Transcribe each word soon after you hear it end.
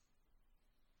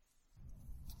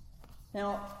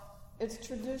Now, it's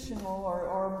traditional,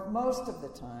 or most of the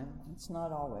time, it's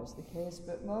not always the case,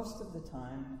 but most of the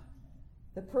time,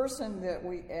 the person that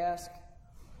we ask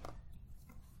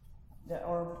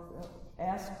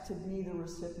to be the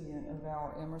recipient of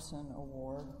our Emerson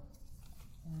Award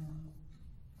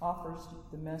offers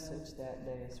the message that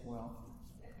day as well.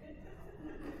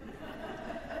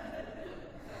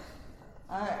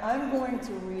 I'm going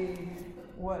to read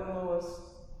what Lois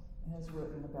has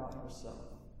written about herself.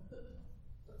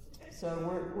 So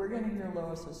we're going to hear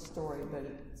Lois's story, but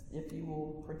if you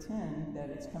will pretend that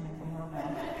it's coming from her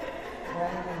mouth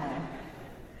rather than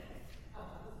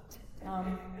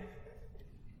mine.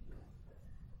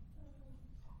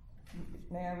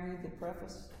 May I read the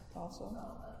preface also?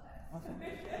 Okay.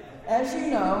 As you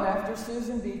know, after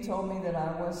Susan B. told me that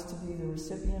I was to be the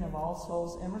recipient of All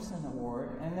Souls Emerson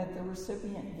Award and that the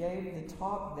recipient gave the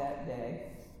talk that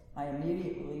day, I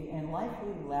immediately and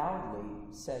likely loudly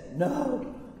said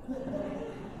no.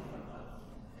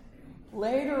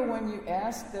 Later, when you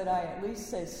asked that I at least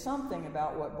say something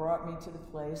about what brought me to the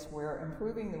place where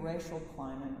improving the racial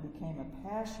climate became a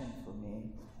passion for me,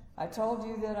 I told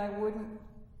you that I wouldn't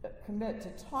commit to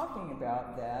talking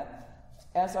about that,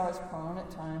 as I was prone at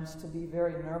times to be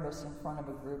very nervous in front of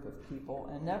a group of people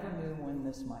and never knew when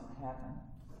this might happen.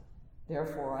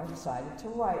 Therefore, I decided to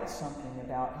write something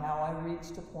about how I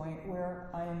reached a point where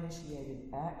I initiated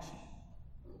action.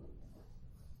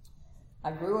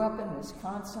 I grew up in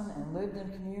Wisconsin and lived in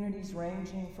communities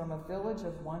ranging from a village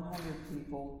of 100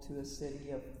 people to a city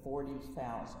of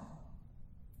 40,000.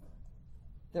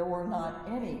 There were not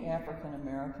any African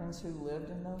Americans who lived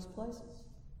in those places.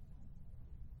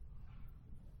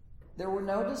 There were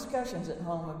no discussions at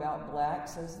home about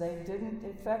blacks, as they didn't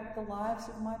affect the lives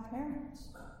of my parents.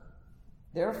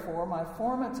 Therefore, my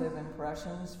formative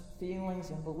impressions,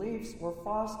 feelings, and beliefs were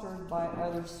fostered by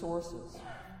other sources.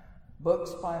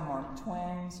 Books by Mark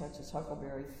Twain, such as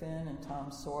Huckleberry Finn and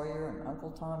Tom Sawyer and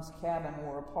Uncle Tom's Cabin,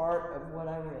 were a part of what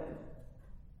I read.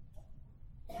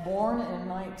 Born in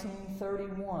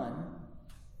 1931,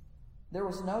 there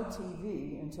was no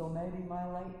TV until maybe my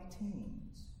late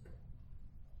teens.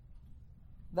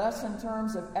 Thus, in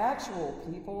terms of actual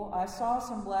people, I saw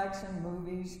some blacks in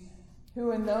movies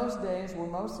who in those days were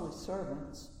mostly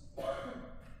servants.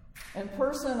 In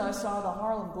person, I saw the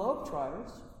Harlem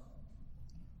Globetrotters,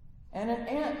 and an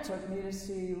aunt took me to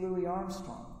see Louis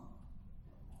Armstrong.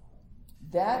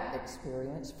 That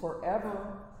experience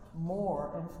forever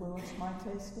more influenced my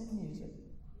taste in music.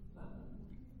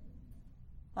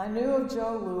 I knew of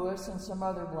Joe Louis and some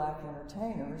other black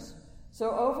entertainers,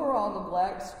 so overall the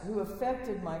blacks who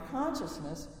affected my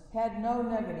consciousness had no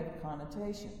negative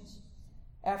connotations.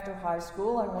 After high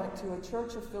school, I went to a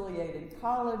church-affiliated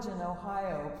college in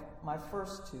Ohio my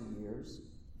first 2 years.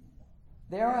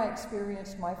 There I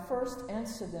experienced my first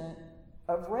incident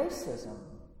of racism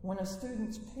when a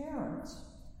student's parents,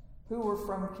 who were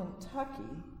from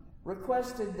Kentucky,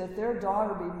 requested that their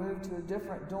daughter be moved to a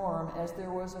different dorm as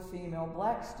there was a female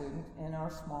black student in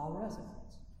our small residence.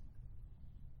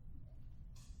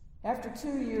 After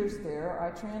 2 years there,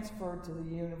 I transferred to the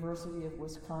University of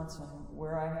Wisconsin,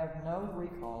 where I have no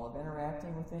recall of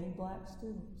interacting with any black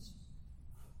students.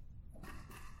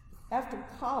 After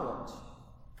college,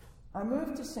 I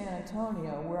moved to San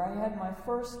Antonio, where I had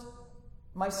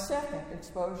my second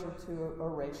exposure to a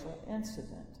racial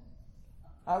incident.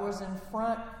 I was in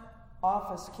front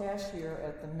office cashier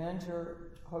at the Menger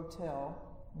Hotel,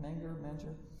 Menger,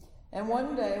 and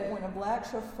one day when a black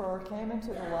chauffeur came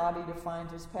into the lobby to find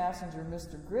his passenger,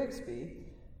 Mr. Grigsby,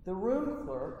 the room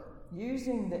clerk,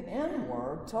 using the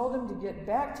N-word, told him to get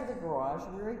back to the garage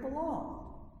where he belonged.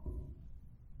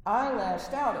 I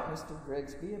lashed out at Mr.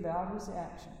 Grigsby about his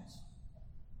actions.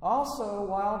 Also,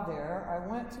 while there,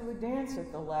 I went to a dance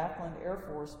at the Lackland Air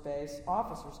Force Base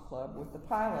Officers Club with the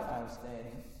pilot I was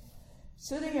dating.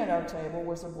 Sitting at our table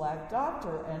was a black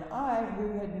doctor, and I,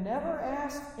 who had never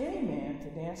asked any man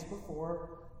to dance before,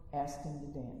 asked him to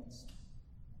dance.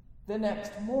 The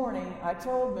next morning, I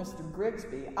told Mr.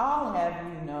 Grigsby, "I'll have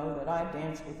you know that I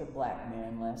danced with a black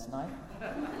man last night."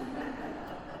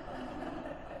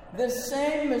 This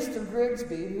same Mr.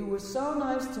 Grigsby, who was so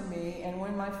nice to me, and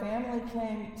when my family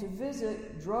came to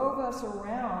visit, drove us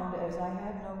around as I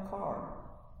had no car.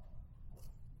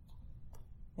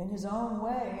 In his own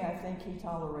way, I think he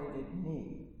tolerated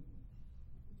me.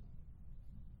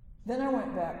 Then I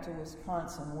went back to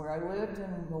Wisconsin, where I lived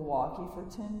in Milwaukee for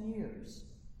 10 years.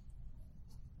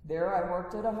 There I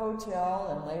worked at a hotel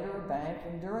and later a bank,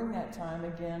 and during that time,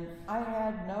 again, I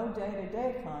had no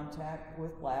day-to-day contact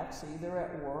with blacks either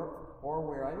at work or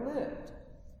where I lived.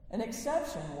 An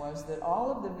exception was that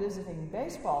all of the visiting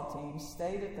baseball teams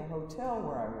stayed at the hotel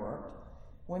where I worked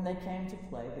when they came to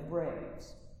play the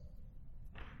Braves.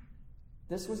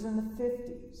 This was in the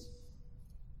 50s.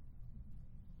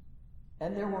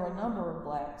 And there were a number of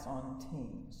blacks on the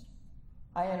teams.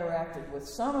 I interacted with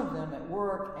some of them at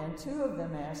work, and 2 of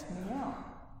them asked me out.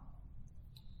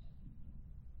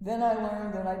 Then I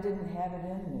learned that I didn't have it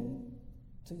in me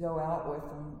to go out with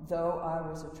them, though I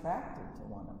was attracted to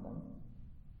one of them.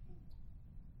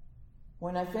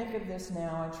 When I think of this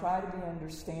now, I try to be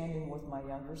understanding with my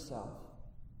younger self,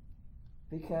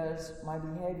 because my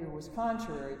behavior was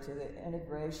contrary to the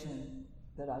integration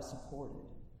that I supported.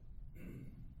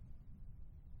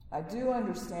 I do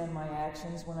understand my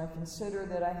actions when I consider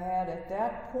that I had, at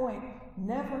that point,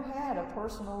 never had a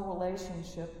personal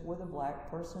relationship with a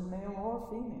black person, male or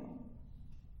female.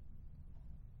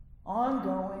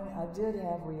 Ongoing, I did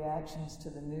have reactions to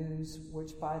the news,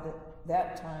 which by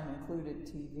that time included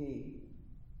TV.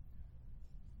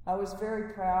 I was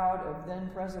very proud of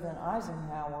then President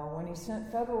Eisenhower when he sent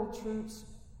federal troops,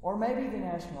 or maybe the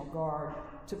National Guard,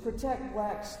 to protect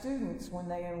black students when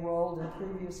they enrolled in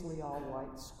previously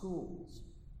all-white schools.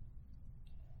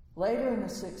 Later in the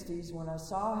 60s, when I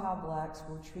saw how blacks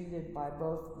were treated by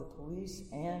both the police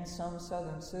and some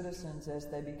Southern citizens as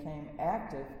they became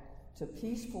active to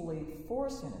peacefully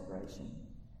force integration,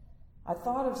 I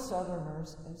thought of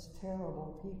Southerners as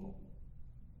terrible people.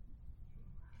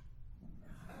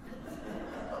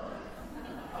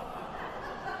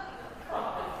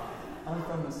 I'm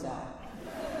from the South.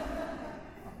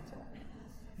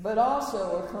 But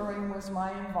also occurring was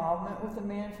my involvement with a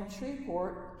man from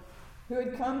Shreveport who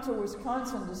had come to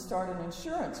Wisconsin to start an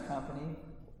insurance company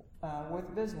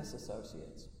with business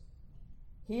associates.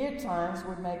 He at times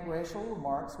would make racial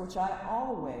remarks, which I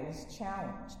always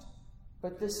challenged.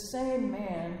 But this same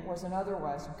man was an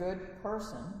otherwise good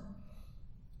person,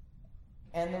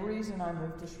 and the reason I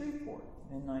moved to Shreveport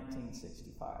in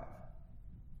 1965.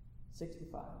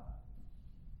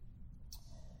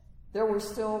 There were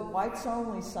still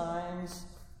whites-only signs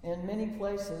in many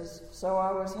places, so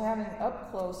I was having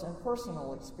up-close and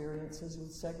personal experiences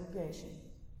with segregation.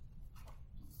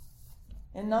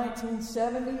 In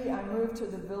 1970, I moved to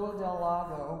the Villa del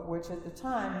Lago, which at the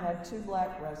time had 2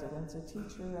 black residents, a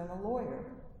teacher and a lawyer.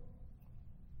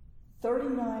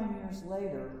 39 years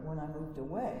later, when I moved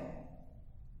away,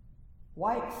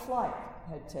 white flight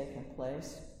had taken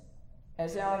place,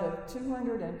 as out of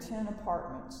 210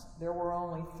 apartments, there were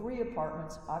only 3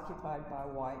 apartments occupied by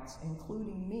whites,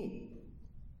 including me,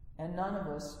 and none of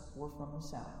us were from the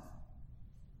South.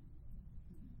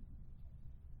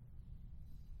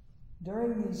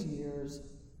 During these years,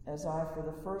 as I for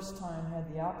the first time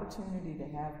had the opportunity to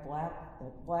have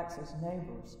blacks as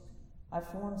neighbors, I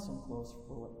formed some close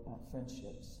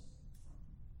friendships.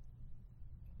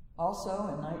 Also,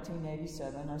 in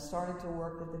 1987, I started to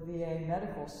work at the VA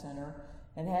Medical Center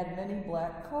and had many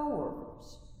black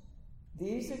co-workers.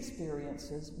 These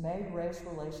experiences made race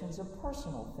relations a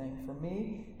personal thing for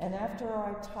me, and after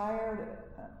I tired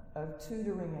of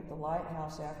tutoring at the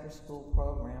Lighthouse after-school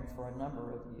program for a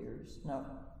number of years,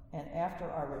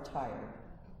 after I retired,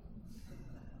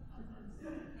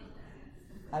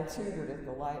 I tutored at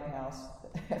the Lighthouse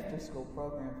after-school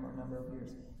program for a number of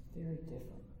years. Very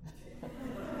different.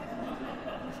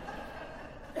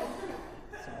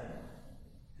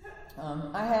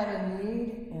 I had a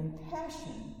need and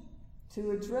passion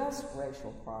to address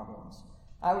racial problems.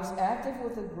 I was active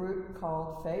with a group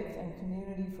called Faith and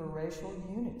Community for Racial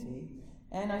Unity,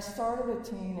 and I started a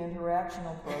teen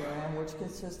interactional program which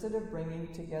consisted of bringing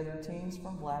together teens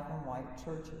from black and white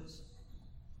churches.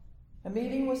 A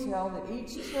meeting was held at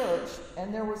each church,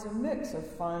 and there was a mix of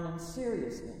fun and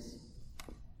seriousness.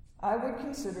 I would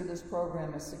consider this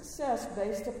program a success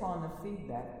based upon the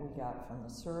feedback we got from the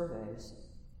surveys.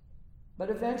 But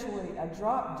eventually, I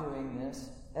dropped doing this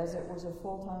as it was a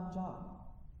full-time job.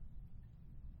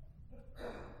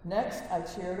 Next, I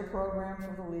chaired a program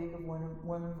for the League of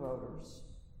Women Voters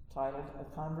titled A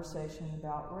Conversation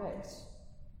About Race.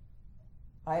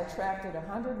 It attracted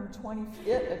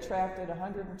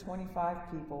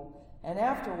 125 people, and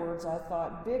afterwards I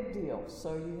thought, big deal,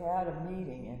 so you had a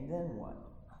meeting, and then what?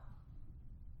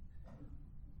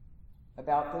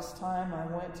 About this time, I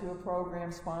went to a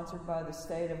program sponsored by the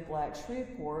state of Black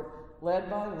Shreveport, led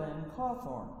by Lynn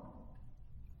Cawthorn.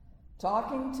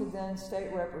 Talking to then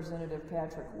State Representative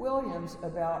Patrick Williams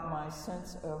about my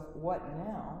sense of what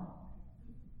now,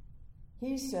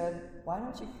 he said, "Why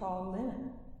don't you call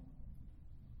Lynn?"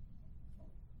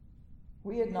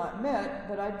 We had not met,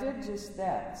 but I did just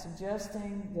that,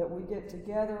 suggesting that we get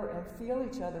together and feel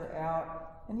each other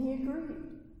out, and he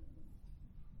agreed.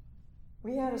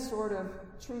 We had a sort of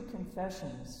true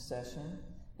confessions session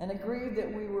and agreed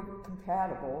that we were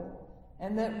compatible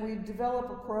and that we'd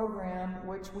develop a program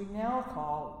which we now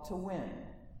call To Win,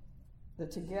 the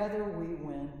Together We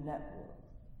Win Network.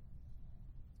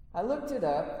 I looked it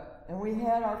up, and we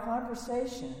had our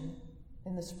conversation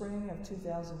in the spring of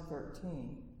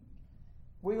 2013.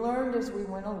 We learned as we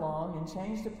went along and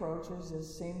changed approaches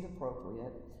as seemed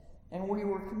appropriate, and we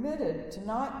were committed to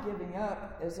not giving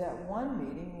up, as at one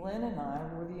meeting, Lynn and I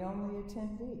were the only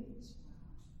attendees.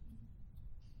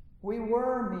 We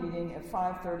were meeting at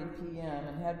 5:30 p.m.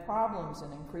 and had problems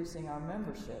in increasing our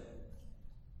membership.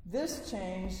 This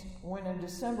changed when in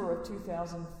December of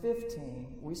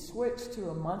 2015, we switched to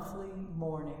a monthly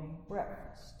morning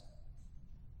breakfast.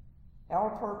 Our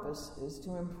purpose is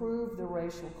to improve the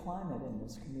racial climate in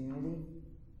this community.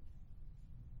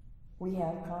 We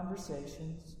have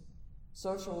conversations,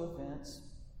 social events,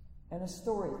 and a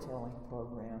storytelling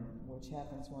program, which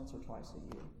happens once or twice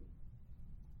a year.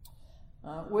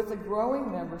 With a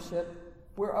growing membership,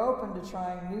 we're open to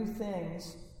trying new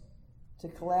things, to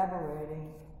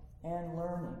collaborating and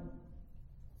learning.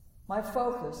 My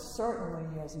focus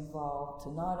certainly has evolved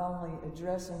to not only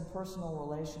addressing personal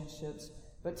relationships,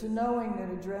 but to knowing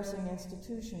that addressing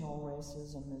institutional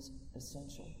racism is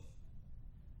essential.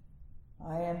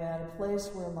 I am at a place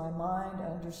where my mind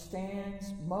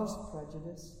understands most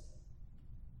prejudice,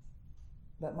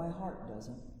 but my heart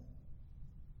doesn't.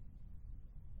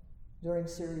 During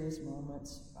serious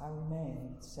moments, I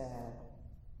remain sad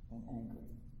and angry.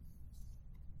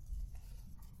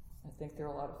 I think there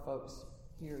are a lot of folks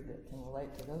here that can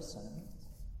relate to those sentiments.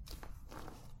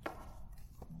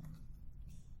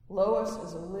 Lois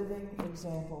is a living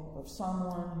example of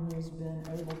someone who has been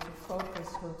able to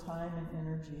focus her time and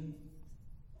energy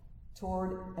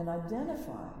toward an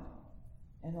identified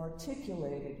and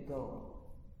articulated goal.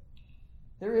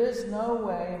 There is no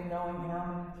way of knowing how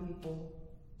many people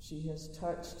she has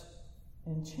touched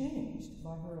and changed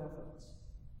by her efforts.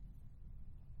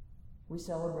 We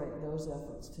celebrate those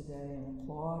efforts today and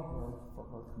applaud her for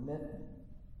her commitment.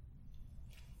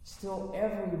 Still,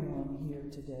 everyone here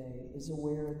today is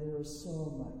aware there is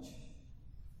so much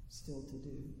still to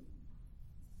do.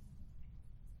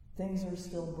 Things are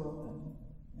still broken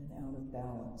and out of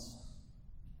balance.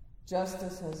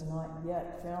 Justice has not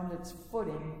yet found its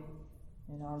footing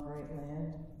in our great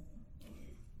land.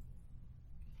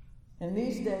 In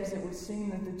these days, it would seem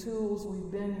that the tools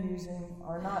we've been using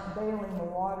are not bailing the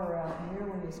water out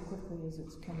nearly as quickly as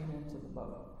it's coming into the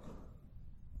boat.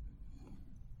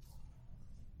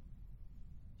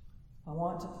 I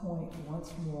want to point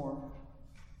once more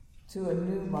to a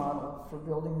new model for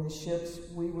building the ships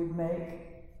we would make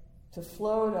to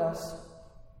float us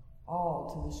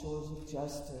all to the shores of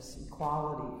justice,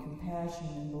 equality, compassion,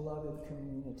 and beloved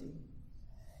community.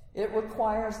 It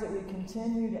requires that we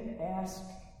continue to ask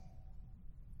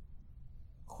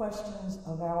questions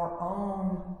of our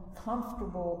own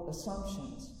comfortable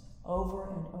assumptions over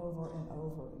and over and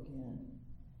over again.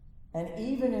 And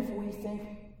even if we think,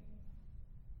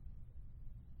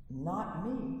 not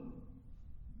me,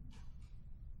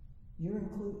 you're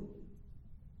included.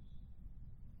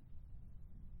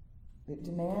 It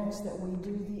demands that we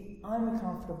do the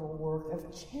uncomfortable work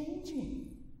of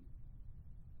changing.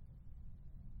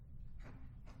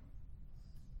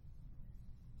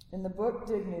 In the book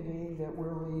Dignity that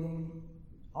we're reading,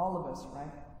 all of us,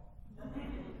 right?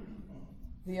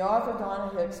 The author,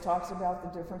 Donna Hicks, talks about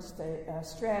the different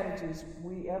strategies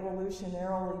we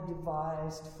evolutionarily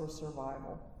devised for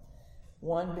survival.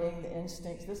 One being the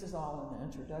instincts, this is all in the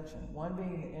introduction, one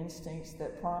being the instincts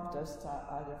that prompt us to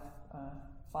either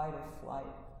fight or flight,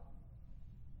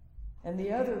 and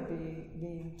the other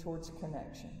being towards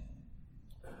connection.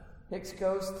 Hicks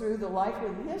goes through the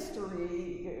likely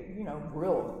history,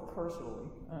 real cursorily,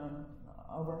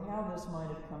 over how this might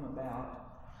have come about,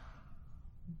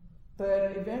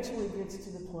 but eventually gets to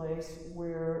the place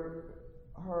where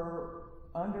her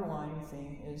underlying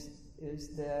theme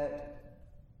is that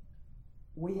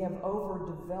we have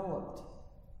overdeveloped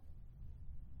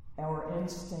our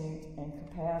instinct and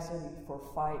capacity for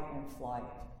fight and flight,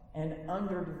 and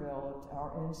underdeveloped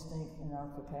our instinct and our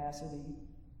capacity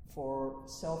for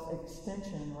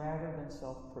self-extension rather than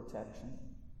self-protection,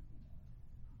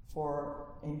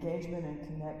 for engagement and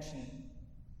connection,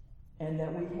 and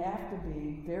that we have to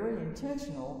be very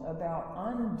intentional about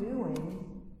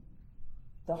undoing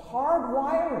the hard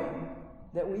wiring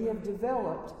that we have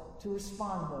developed to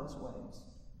respond those ways.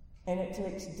 And it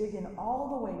takes digging all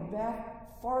the way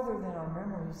back, farther than our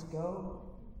memories go,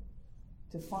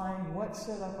 to find what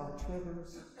set up our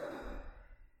triggers,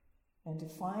 and to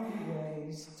find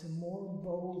ways to more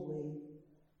boldly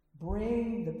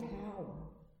bring the power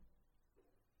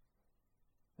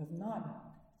of not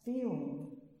feeling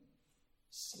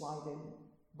slighted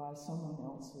by someone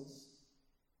else's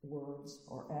words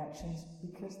or actions,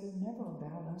 because they're never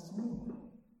about us anyway.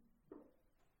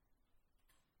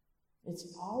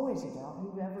 It's always about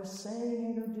whoever's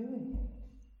saying it or doing it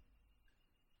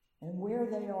and where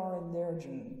they are in their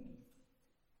journey.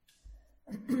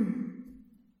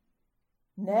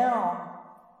 Now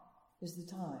is the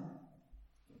time.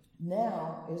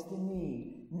 Now is the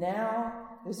need. Now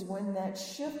is when that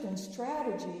shift in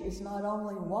strategy is not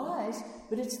only wise,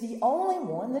 but it's the only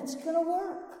one that's going to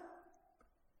work.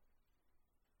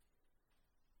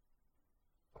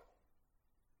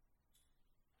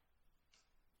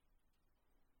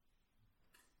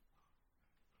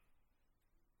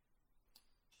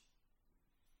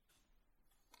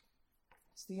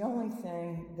 It's the only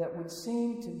thing that would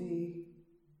seem to be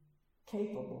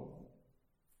capable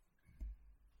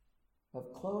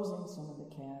of closing some of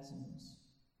the chasms,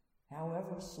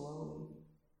 however slowly.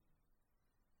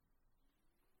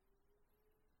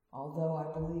 Although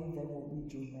I believe there will be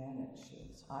dramatic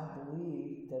shifts. I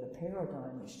believe that a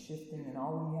paradigm is shifting, and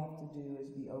all we have to do is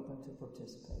be open to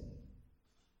participating.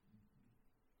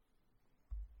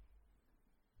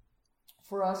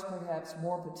 For us, perhaps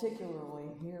more particularly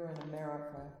here in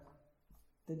America,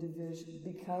 the division,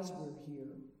 because we're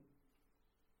here,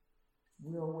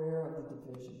 we're aware of the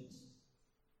divisions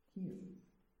here.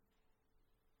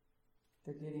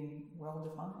 They're getting well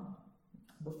defined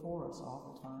before us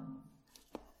all the time.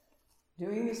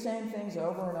 Doing the same things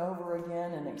over and over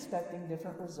again and expecting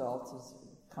different results is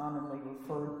commonly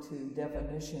referred to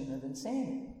definition of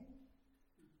insanity.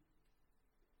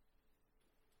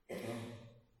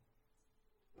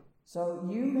 So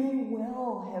you may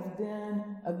well have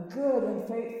been a good and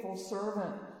faithful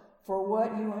servant for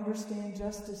what you understand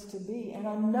justice to be. And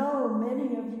I know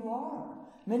many of you are.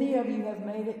 Many of you have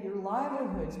made it your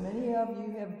livelihoods. Many of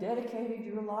you have dedicated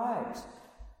your lives.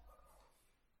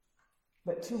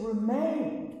 But to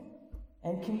remain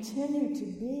and continue to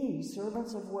be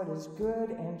servants of what is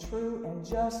good and true and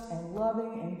just and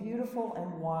loving and beautiful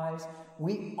and wise,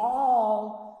 we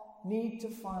all need to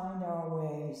find our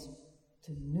ways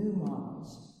to new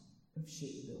models of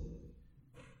shipbuilding.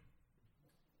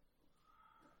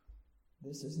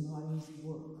 This is not easy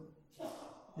work.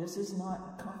 This is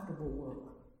not comfortable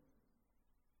work.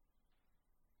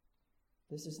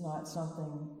 This is not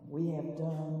something we have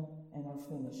done and are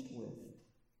finished with.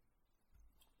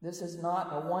 This is not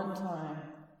a one-time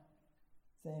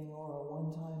thing or a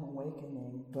one-time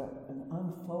awakening, but an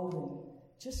unfolding,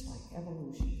 just like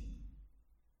evolution.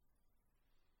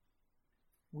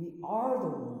 We are the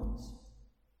ones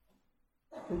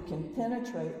who can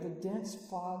penetrate the dense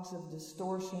fogs of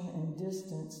distortion and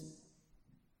distance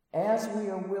as we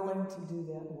are willing to do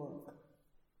that work.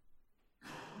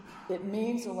 It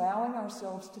means allowing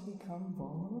ourselves to become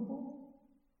vulnerable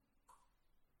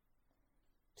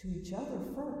to each other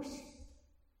first.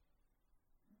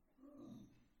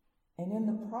 And in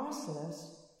the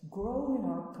process, grow in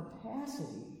our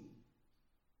capacity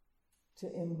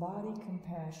to embody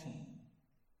compassion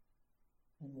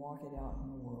and walk it out in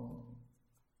the world.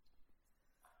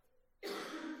 It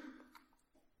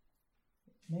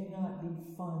may not be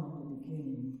fun in the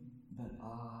beginning, but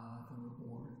the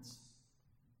rewards.